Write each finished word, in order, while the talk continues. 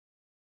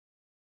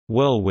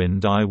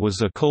Whirlwind I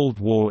was a Cold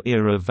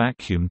War-era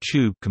vacuum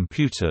tube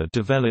computer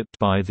developed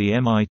by the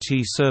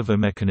MIT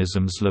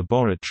Servomechanisms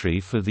Laboratory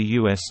for the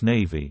U.S.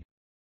 Navy.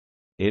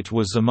 It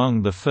was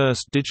among the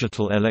first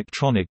digital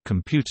electronic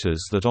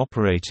computers that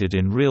operated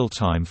in real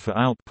time for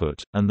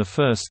output, and the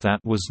first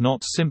that was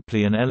not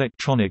simply an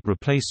electronic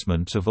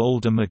replacement of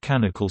older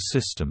mechanical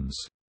systems.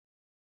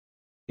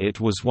 It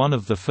was one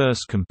of the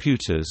first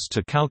computers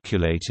to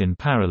calculate in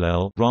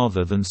parallel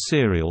rather than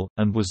serial,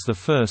 and was the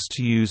first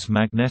to use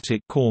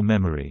magnetic core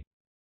memory.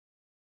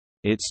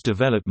 Its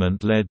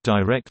development led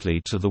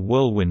directly to the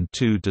Whirlwind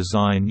 2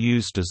 design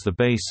used as the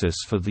basis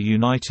for the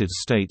United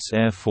States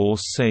Air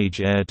Force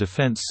SAGE air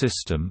defense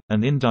system,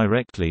 and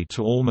indirectly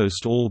to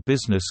almost all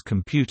business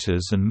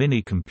computers and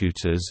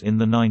minicomputers in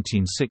the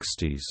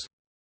 1960s.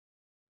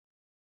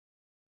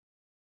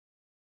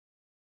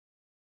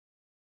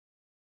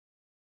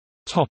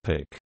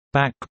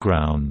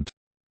 Background.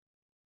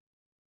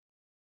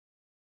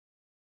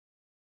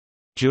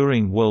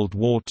 During World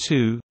War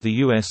II, the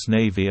U.S.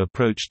 Navy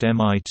approached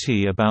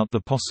MIT about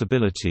the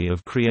possibility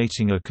of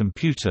creating a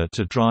computer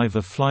to drive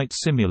a flight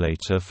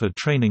simulator for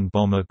training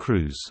bomber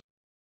crews.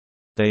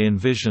 They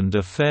envisioned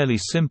a fairly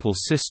simple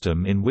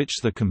system in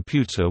which the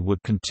computer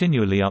would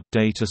continually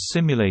update a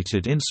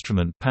simulated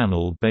instrument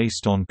panel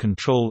based on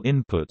control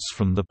inputs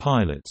from the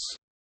pilots.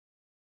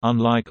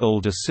 Unlike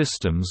older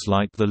systems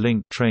like the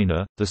Link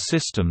Trainer, the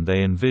system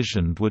they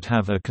envisioned would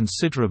have a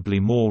considerably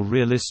more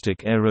realistic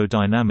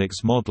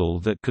aerodynamics model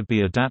that could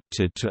be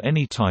adapted to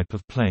any type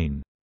of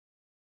plane.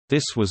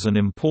 This was an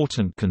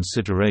important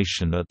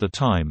consideration at the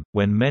time,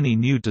 when many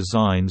new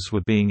designs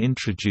were being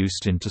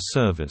introduced into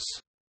service.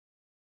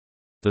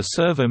 The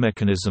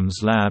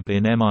Servomechanisms Lab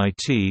in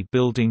MIT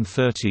Building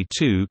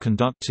 32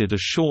 conducted a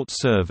short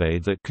survey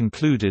that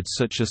concluded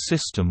such a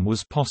system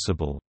was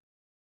possible.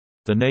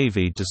 The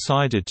Navy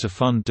decided to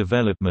fund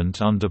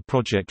development under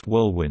Project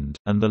Whirlwind,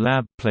 and the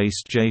lab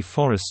placed J.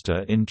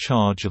 Forrester in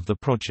charge of the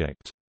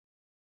project.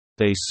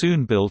 They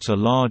soon built a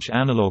large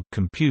analog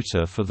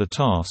computer for the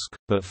task,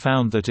 but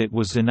found that it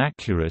was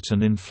inaccurate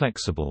and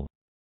inflexible.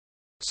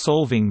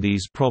 Solving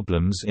these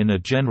problems in a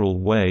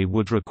general way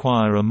would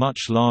require a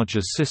much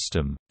larger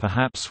system,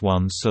 perhaps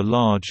one so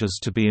large as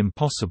to be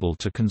impossible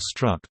to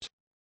construct.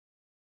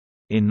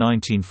 In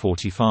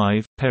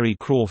 1945, Perry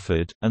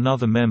Crawford,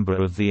 another member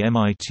of the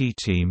MIT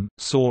team,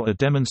 saw a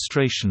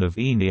demonstration of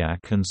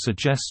ENIAC and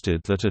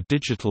suggested that a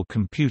digital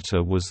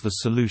computer was the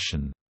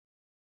solution.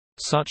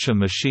 Such a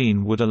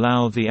machine would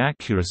allow the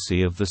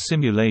accuracy of the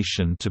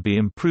simulation to be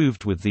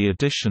improved with the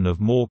addition of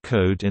more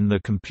code in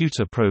the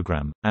computer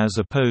program, as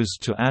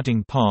opposed to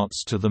adding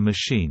parts to the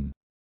machine.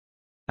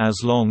 As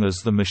long as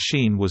the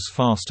machine was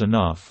fast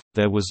enough,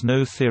 there was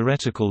no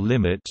theoretical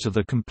limit to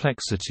the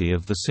complexity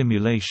of the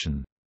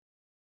simulation.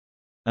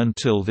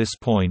 Until this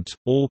point,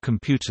 all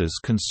computers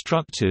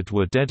constructed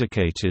were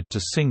dedicated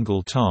to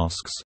single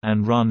tasks,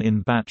 and run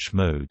in batch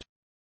mode.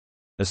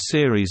 A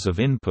series of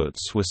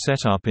inputs were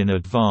set up in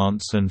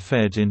advance and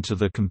fed into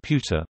the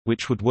computer,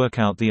 which would work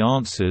out the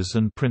answers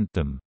and print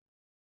them.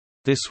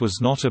 This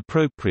was not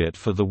appropriate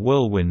for the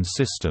Whirlwind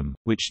system,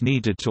 which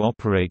needed to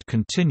operate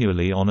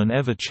continually on an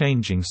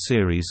ever-changing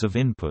series of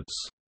inputs.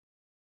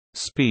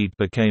 Speed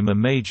became a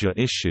major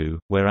issue,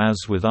 whereas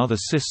with other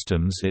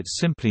systems it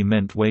simply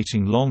meant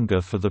waiting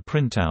longer for the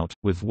printout.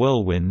 With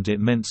Whirlwind it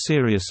meant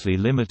seriously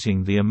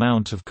limiting the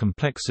amount of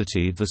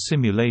complexity the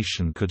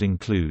simulation could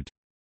include.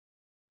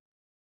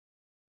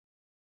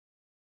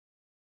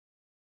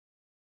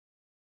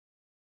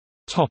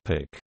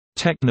 Topic: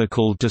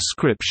 Technical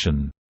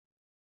description.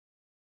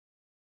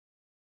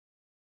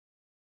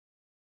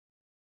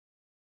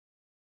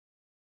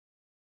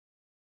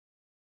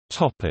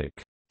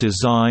 Topic: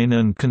 Design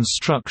and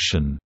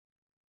construction.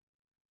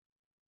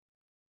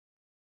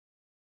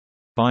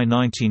 By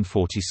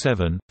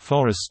 1947,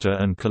 Forrester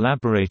and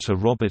collaborator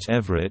Robert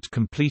Everett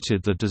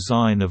completed the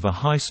design of a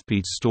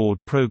high-speed stored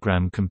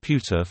program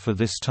computer for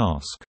this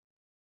task.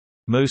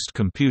 Most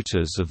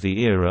computers of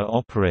the era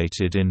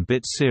operated in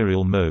bit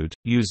serial mode,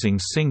 using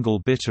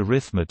single-bit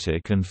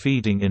arithmetic and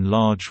feeding in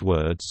large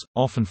words,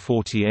 often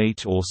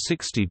 48 or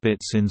 60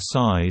 bits in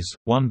size,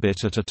 one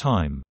bit at a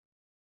time.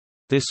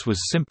 This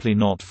was simply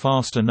not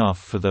fast enough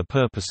for their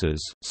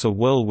purposes, so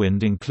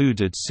Whirlwind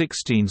included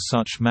 16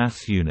 such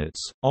math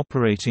units,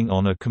 operating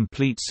on a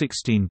complete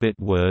 16-bit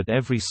word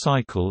every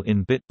cycle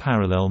in bit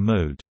parallel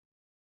mode.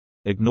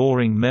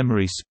 Ignoring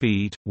memory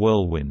speed,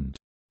 Whirlwind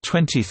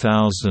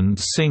 20,000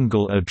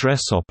 single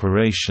address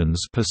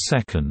operations per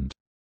second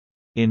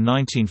in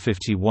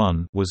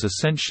 1951 was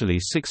essentially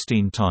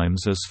 16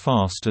 times as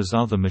fast as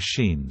other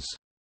machines.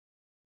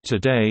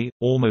 Today,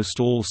 almost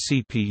all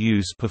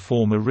CPUs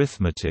perform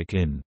arithmetic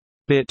in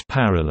bit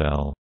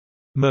parallel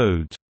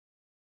mode.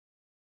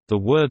 The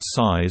word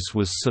size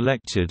was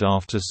selected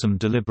after some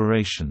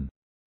deliberation.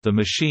 The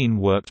machine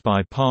worked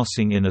by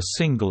passing in a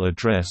single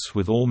address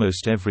with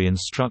almost every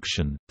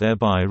instruction,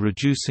 thereby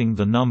reducing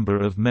the number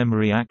of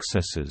memory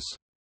accesses.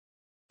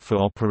 For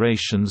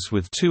operations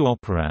with two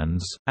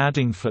operands,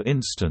 adding for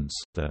instance,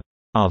 the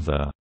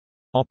other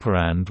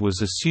Operand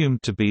was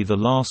assumed to be the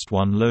last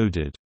one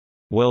loaded.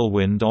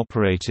 Whirlwind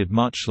operated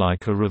much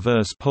like a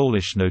reverse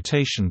Polish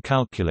notation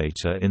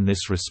calculator in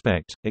this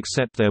respect,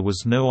 except there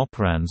was no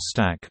operand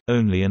stack,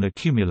 only an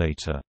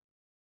accumulator.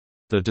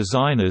 The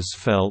designers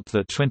felt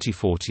that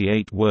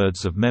 2048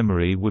 words of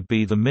memory would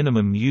be the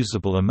minimum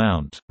usable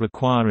amount,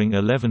 requiring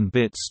 11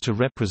 bits to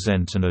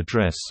represent an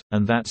address,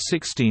 and that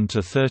 16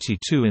 to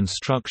 32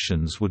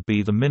 instructions would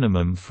be the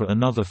minimum for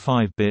another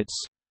 5 bits.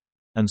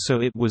 And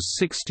so it was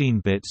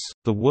 16 bits.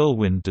 The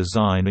Whirlwind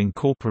design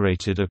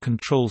incorporated a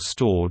control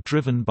store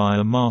driven by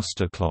a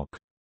master clock.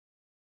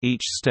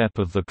 Each step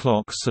of the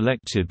clock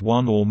selected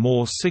one or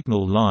more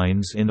signal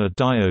lines in a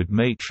diode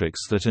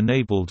matrix that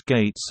enabled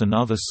gates and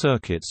other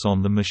circuits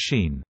on the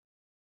machine.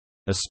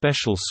 A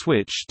special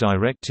switch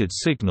directed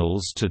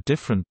signals to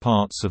different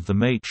parts of the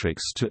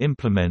matrix to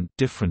implement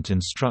different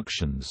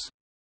instructions.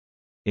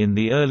 In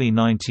the early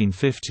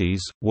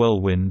 1950s,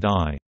 Whirlwind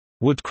I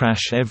would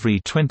crash every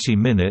 20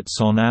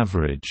 minutes on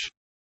average.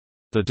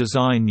 The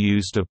design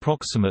used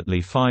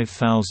approximately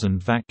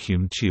 5,000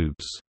 vacuum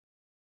tubes.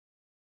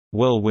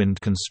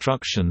 Whirlwind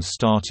construction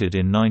started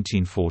in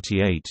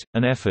 1948,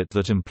 an effort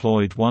that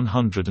employed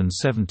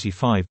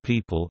 175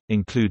 people,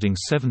 including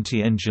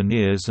 70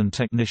 engineers and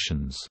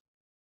technicians.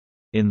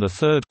 In the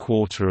third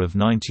quarter of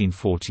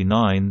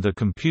 1949, the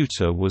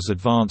computer was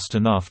advanced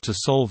enough to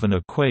solve an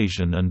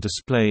equation and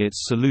display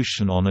its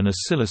solution on an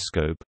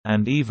oscilloscope,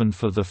 and even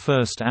for the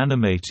first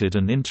animated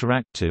and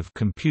interactive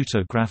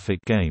computer graphic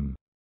game.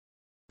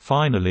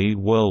 Finally,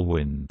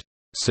 Whirlwind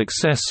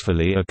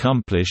successfully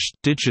accomplished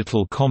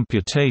digital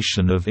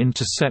computation of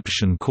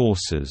interception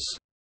courses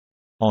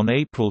on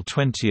April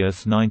 20,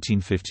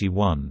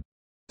 1951.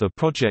 The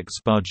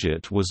project's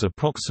budget was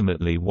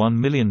approximately $1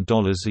 million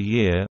a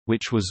year,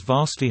 which was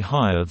vastly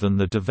higher than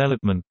the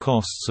development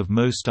costs of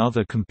most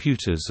other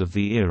computers of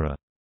the era.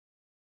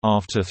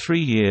 After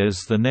 3 years,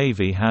 the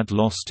Navy had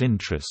lost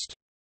interest.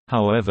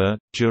 However,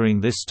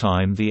 during this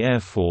time the Air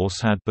Force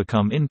had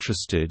become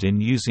interested in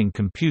using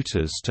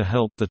computers to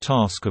help the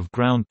task of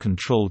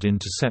ground-controlled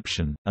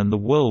interception, and the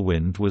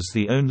Whirlwind was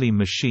the only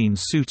machine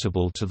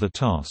suitable to the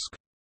task.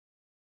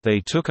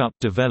 They took up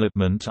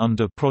development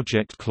under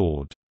Project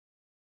Claude.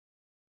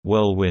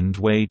 Whirlwind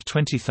weighed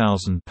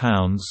 20,000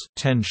 pounds,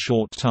 10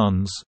 short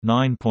tons,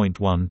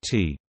 9.1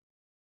 t.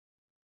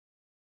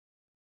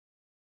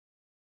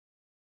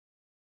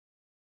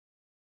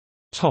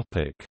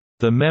 Topic: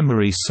 The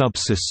memory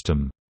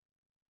subsystem.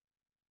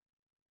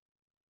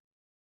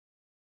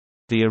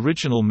 The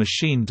original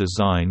machine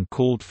design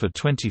called for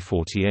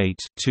 2048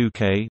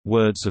 2K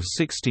words of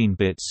 16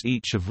 bits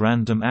each of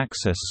random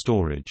access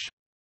storage.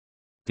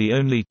 The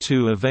only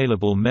two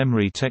available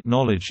memory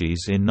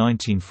technologies in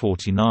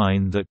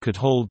 1949 that could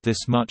hold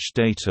this much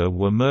data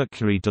were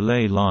mercury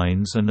delay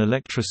lines and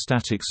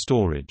electrostatic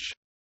storage.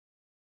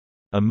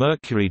 A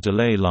mercury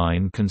delay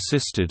line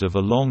consisted of a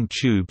long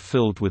tube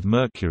filled with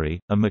mercury,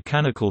 a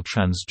mechanical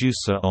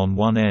transducer on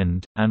one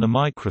end, and a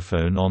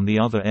microphone on the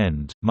other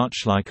end,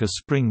 much like a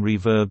spring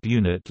reverb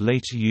unit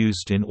later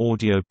used in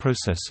audio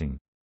processing.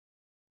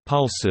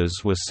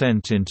 Pulses were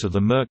sent into the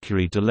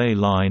mercury delay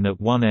line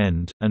at one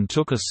end, and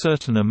took a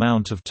certain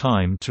amount of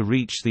time to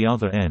reach the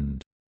other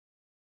end.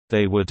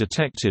 They were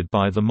detected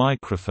by the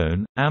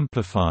microphone,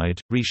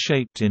 amplified,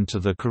 reshaped into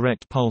the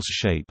correct pulse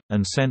shape,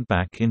 and sent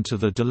back into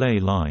the delay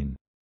line.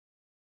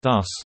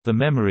 Thus, the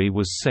memory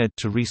was said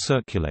to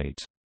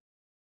recirculate.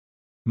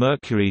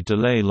 Mercury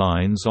delay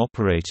lines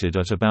operated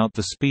at about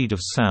the speed of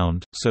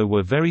sound, so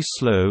were very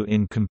slow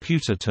in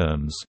computer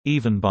terms,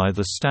 even by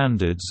the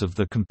standards of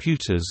the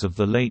computers of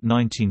the late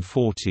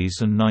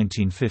 1940s and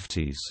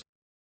 1950s.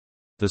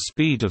 The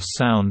speed of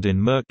sound in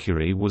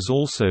mercury was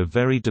also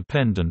very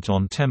dependent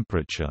on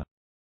temperature.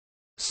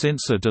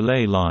 Since a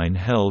delay line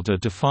held a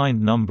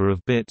defined number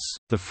of bits,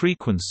 the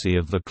frequency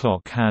of the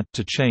clock had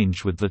to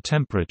change with the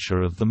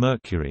temperature of the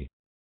mercury.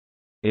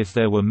 If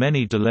there were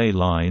many delay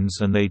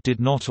lines and they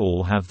did not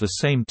all have the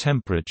same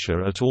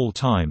temperature at all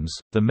times,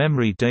 the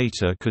memory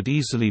data could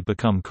easily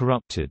become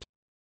corrupted.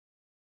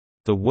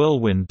 The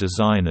Whirlwind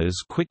designers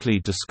quickly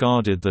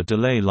discarded the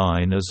delay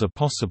line as a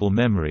possible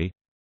memory.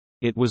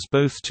 It was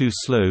both too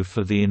slow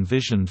for the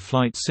envisioned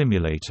flight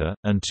simulator,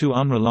 and too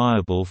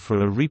unreliable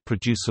for a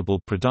reproducible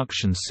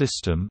production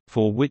system,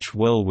 for which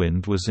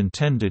Whirlwind was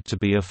intended to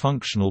be a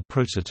functional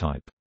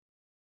prototype.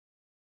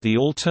 The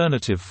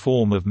alternative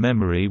form of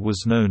memory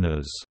was known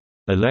as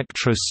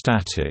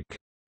electrostatic.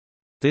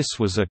 This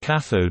was a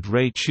cathode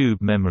ray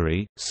tube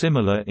memory,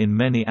 similar in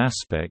many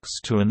aspects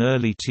to an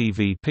early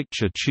TV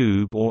picture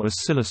tube or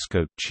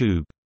oscilloscope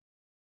tube.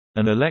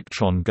 An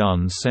electron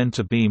gun sent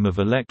a beam of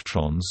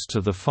electrons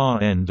to the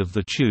far end of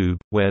the tube,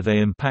 where they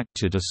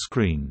impacted a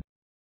screen.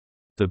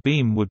 The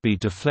beam would be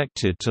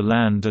deflected to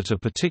land at a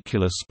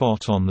particular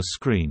spot on the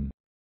screen.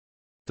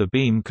 The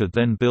beam could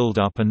then build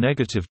up a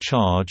negative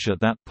charge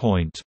at that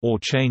point, or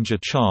change a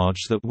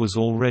charge that was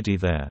already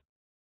there.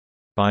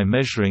 By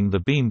measuring the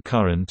beam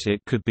current,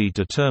 it could be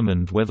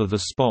determined whether the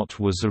spot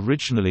was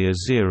originally a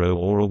 0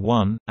 or a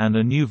 1, and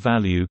a new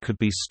value could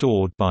be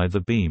stored by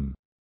the beam.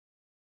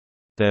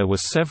 There were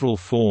several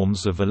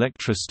forms of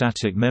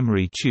electrostatic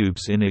memory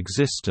tubes in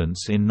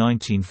existence in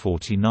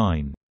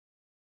 1949.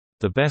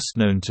 The best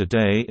known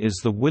today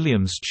is the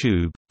Williams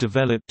tube,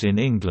 developed in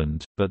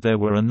England, but there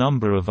were a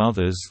number of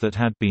others that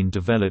had been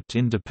developed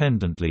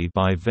independently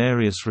by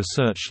various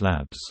research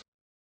labs.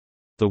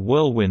 The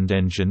Whirlwind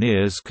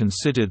engineers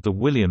considered the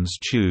Williams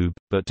tube,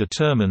 but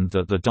determined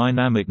that the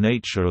dynamic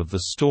nature of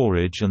the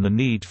storage and the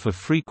need for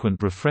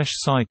frequent refresh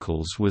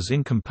cycles was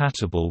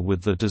incompatible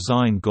with the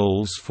design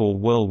goals for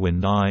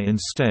Whirlwind I.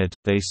 Instead,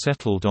 they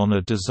settled on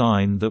a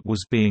design that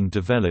was being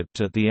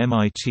developed at the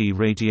MIT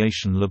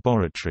Radiation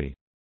Laboratory.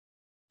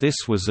 This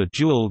was a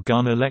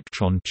dual-gun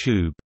electron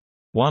tube.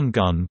 One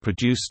gun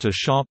produced a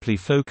sharply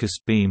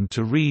focused beam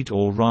to read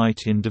or write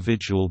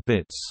individual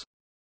bits.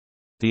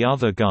 The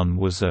other gun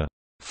was a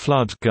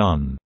flood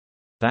gun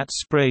that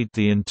sprayed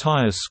the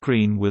entire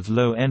screen with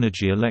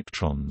low-energy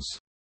electrons.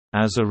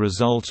 As a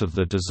result of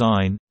the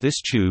design, this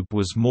tube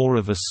was more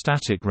of a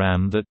static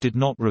RAM that did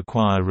not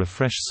require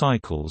refresh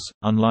cycles,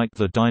 unlike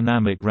the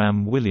dynamic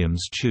RAM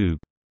Williams tube.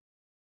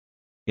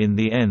 In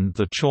the end,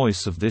 the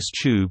choice of this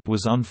tube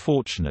was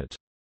unfortunate.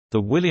 The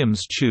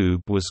Williams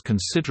tube was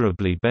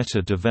considerably better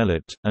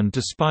developed, and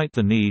despite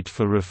the need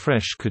for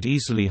refresh could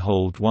easily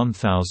hold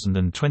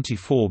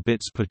 1024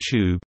 bits per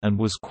tube, and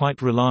was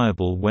quite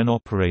reliable when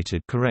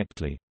operated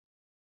correctly.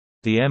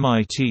 The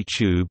MIT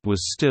tube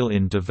was still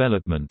in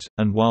development,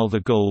 and while the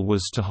goal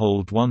was to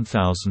hold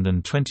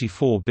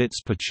 1024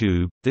 bits per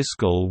tube, this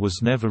goal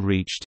was never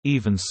reached,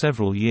 even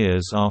several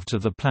years after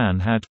the plan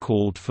had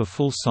called for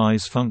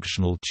full-size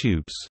functional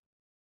tubes.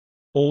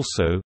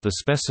 Also, the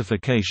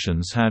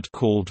specifications had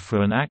called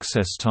for an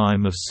access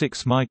time of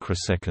 6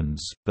 microseconds,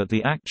 but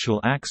the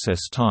actual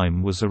access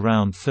time was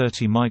around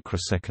 30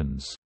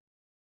 microseconds.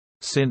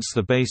 Since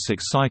the basic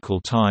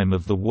cycle time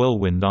of the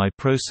Whirlwind I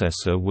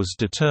processor was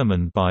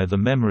determined by the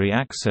memory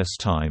access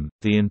time,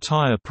 the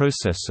entire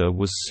processor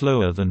was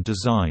slower than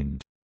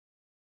designed.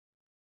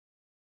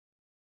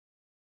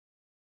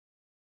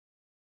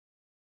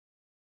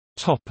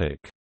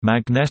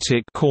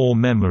 Magnetic core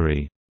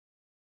memory.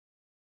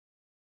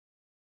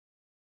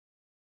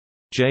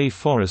 J.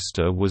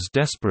 Forrester was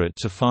desperate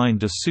to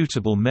find a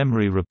suitable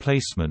memory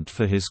replacement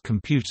for his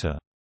computer.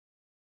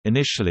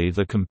 Initially,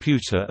 the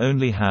computer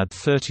only had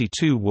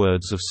 32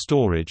 words of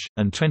storage,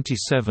 and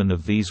 27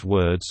 of these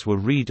words were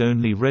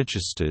read-only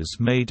registers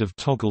made of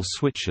toggle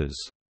switches.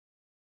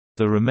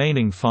 The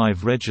remaining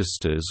 5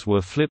 registers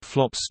were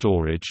flip-flop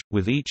storage,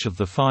 with each of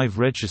the 5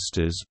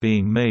 registers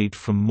being made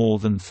from more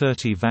than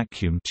 30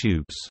 vacuum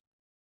tubes.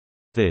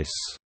 This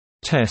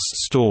test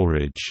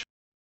storage,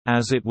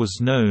 as it was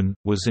known,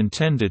 was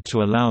intended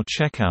to allow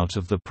checkout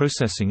of the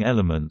processing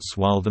elements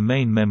while the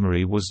main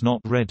memory was not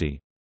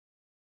ready.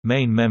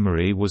 Main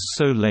memory was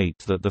so late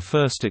that the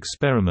first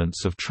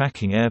experiments of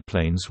tracking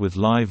airplanes with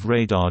live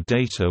radar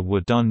data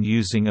were done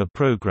using a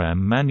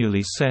program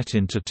manually set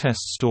into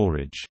test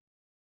storage.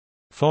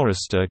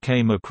 Forrester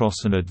came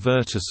across an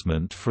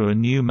advertisement for a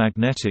new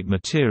magnetic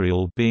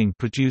material being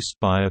produced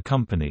by a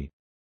company.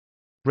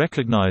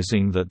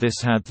 Recognizing that this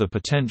had the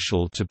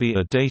potential to be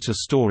a data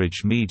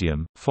storage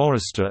medium,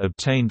 Forrester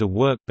obtained a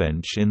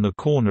workbench in the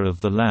corner of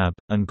the lab,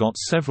 and got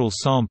several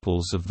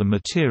samples of the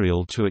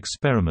material to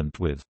experiment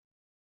with.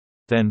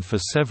 Then for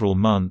several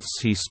months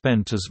he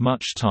spent as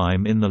much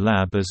time in the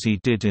lab as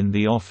he did in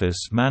the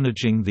office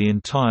managing the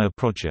entire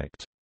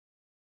project.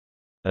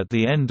 At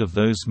the end of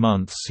those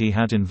months he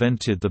had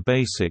invented the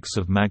basics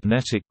of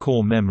magnetic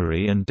core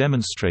memory and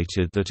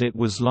demonstrated that it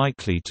was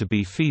likely to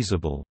be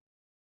feasible.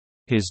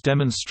 His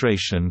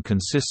demonstration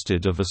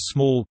consisted of a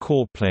small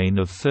core plane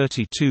of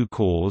 32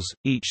 cores,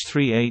 each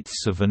 3/8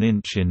 of an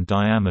inch in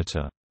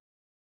diameter.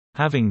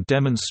 Having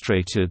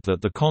demonstrated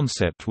that the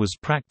concept was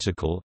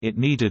practical, it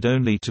needed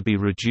only to be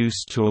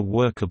reduced to a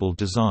workable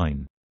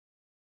design.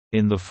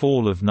 In the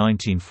fall of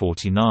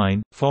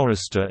 1949,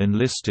 Forrester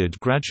enlisted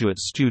graduate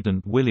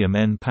student William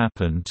N.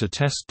 Papin to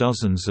test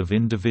dozens of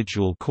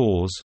individual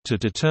cores, to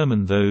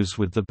determine those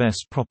with the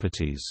best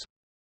properties.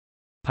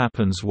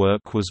 Papin's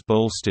work was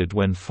bolstered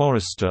when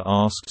Forrester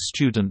asked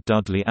student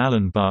Dudley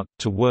Allen Buck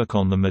to work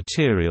on the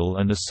material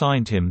and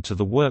assigned him to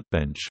the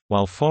workbench.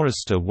 While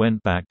Forrester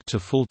went back to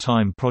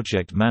full-time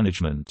project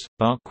management,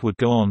 Buck would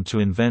go on to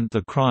invent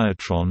the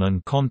cryotron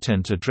and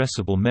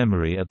content-addressable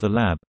memory at the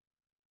lab.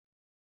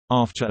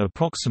 After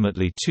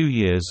approximately 2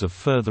 years of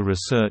further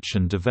research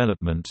and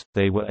development,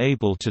 they were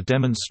able to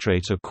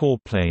demonstrate a core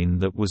plane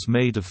that was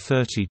made of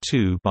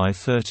 32 by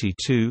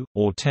 32,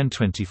 or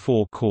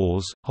 1024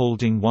 cores,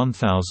 holding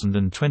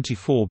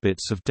 1024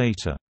 bits of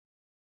data.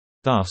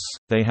 Thus,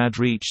 they had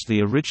reached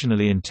the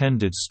originally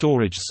intended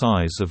storage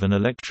size of an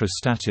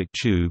electrostatic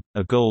tube,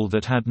 a goal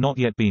that had not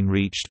yet been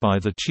reached by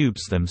the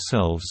tubes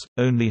themselves,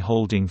 only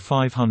holding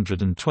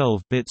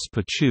 512 bits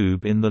per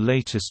tube in the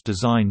latest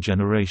design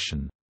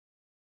generation.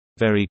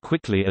 Very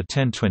quickly a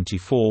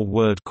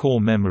 1024-word core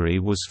memory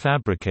was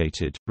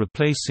fabricated,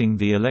 replacing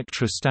the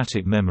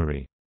electrostatic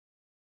memory.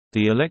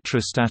 The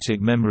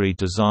electrostatic memory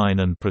design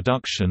and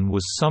production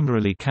was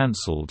summarily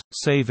cancelled,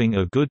 saving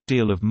a good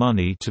deal of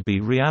money to be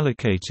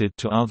reallocated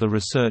to other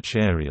research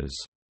areas.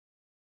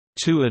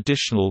 2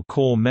 additional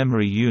core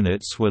memory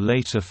units were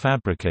later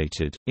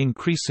fabricated,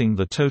 increasing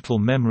the total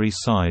memory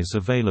size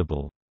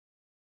available.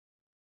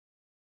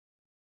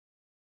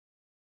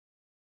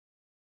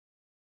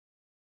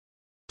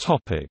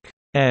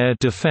 Air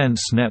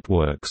defense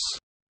networks.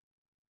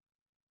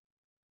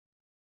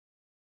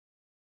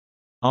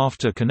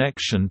 After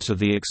connection to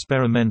the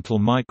experimental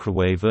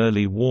microwave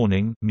early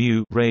warning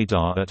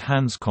radar at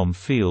Hanscom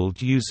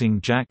Field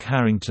using Jack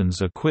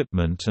Harrington's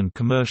equipment and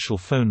commercial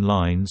phone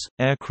lines,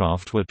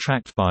 aircraft were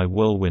tracked by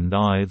Whirlwind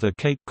I. The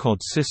Cape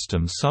Cod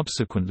system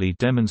subsequently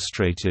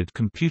demonstrated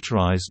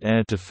computerized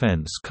air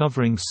defense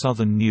covering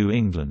southern New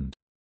England.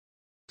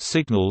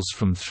 Signals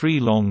from 3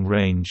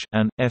 long-range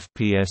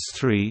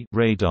FPS-3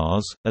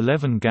 radars,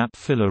 11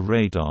 gap-filler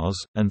radars,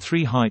 and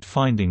 3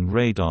 height-finding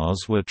radars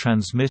were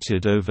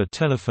transmitted over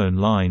telephone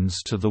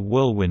lines to the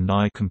Whirlwind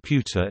I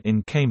computer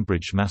in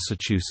Cambridge,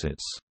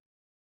 Massachusetts.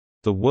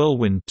 The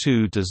Whirlwind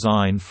II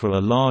design for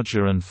a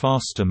larger and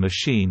faster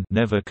machine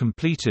never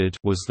completed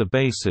was the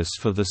basis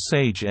for the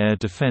Sage Air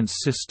Defense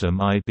System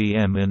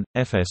IBM and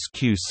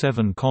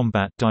FSQ-7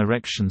 Combat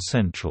Direction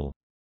Central.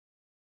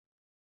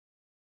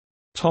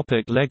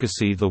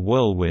 Legacy. The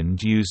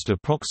Whirlwind used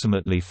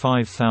approximately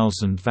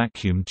 5,000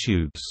 vacuum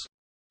tubes.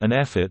 An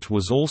effort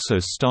was also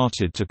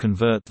started to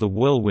convert the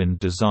Whirlwind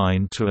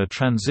design to a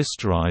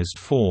transistorized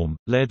form,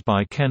 led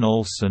by Ken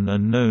Olsen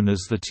and known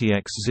as the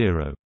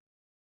TX-0.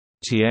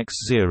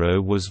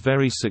 TX-0 was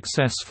very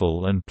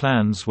successful and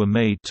plans were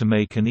made to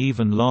make an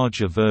even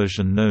larger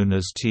version known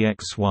as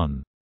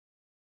TX-1.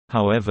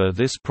 However,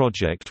 this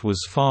project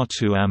was far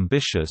too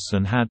ambitious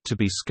and had to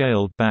be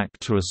scaled back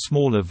to a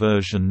smaller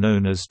version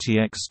known as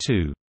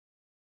TX2.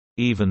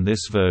 Even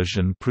this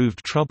version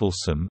proved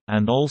troublesome,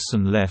 and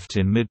Olsen left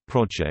in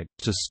mid-project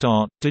to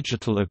start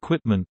Digital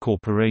Equipment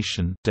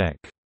Corporation (DEC).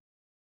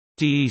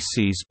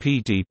 DEC's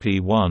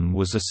PDP-1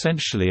 was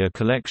essentially a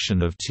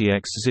collection of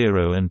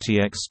TX0 and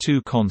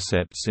TX2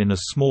 concepts in a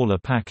smaller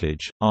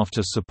package.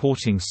 After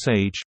supporting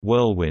Sage,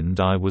 Whirlwind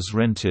I was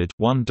rented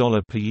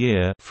 $1 per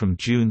year from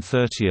June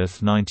 30,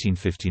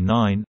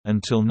 1959,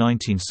 until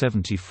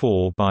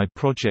 1974 by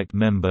project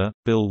member,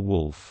 Bill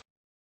Wolfe.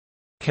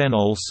 Ken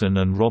Olsen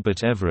and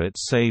Robert Everett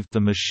saved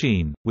the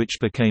machine, which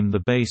became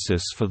the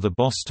basis for the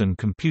Boston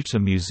Computer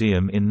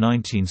Museum in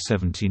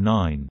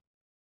 1979.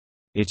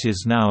 It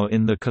is now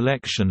in the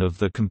collection of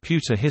the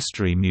Computer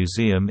History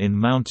Museum in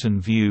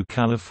Mountain View,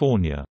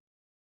 California.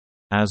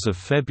 As of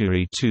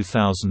February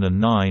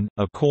 2009,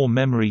 a core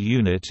memory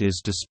unit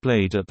is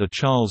displayed at the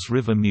Charles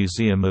River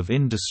Museum of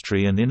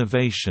Industry and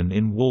Innovation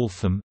in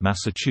Waltham,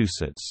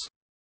 Massachusetts.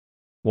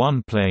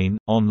 One plane,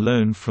 on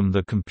loan from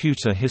the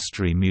Computer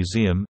History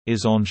Museum,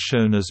 is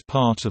shown as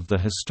part of the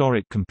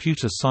historic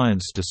computer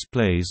science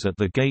displays at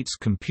the Gates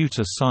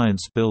Computer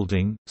Science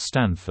Building,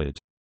 Stanford.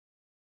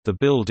 The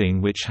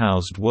building which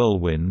housed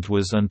Whirlwind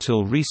was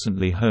until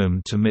recently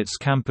home to MIT's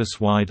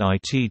campus-wide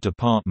IT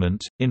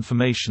department,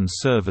 Information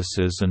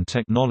Services and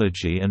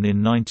Technology, and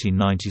in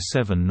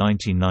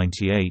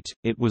 1997–1998,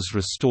 it was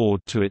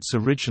restored to its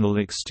original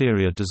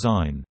exterior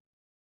design.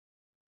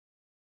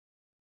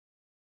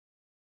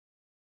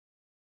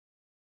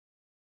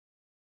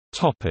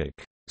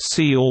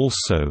 See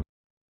also: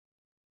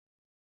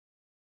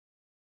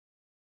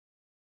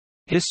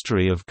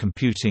 History of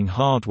computing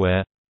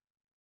hardware,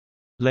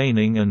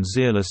 Laning and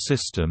Zierler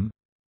system,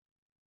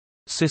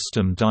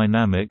 System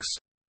dynamics,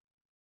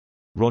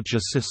 Roger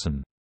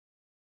Sisson.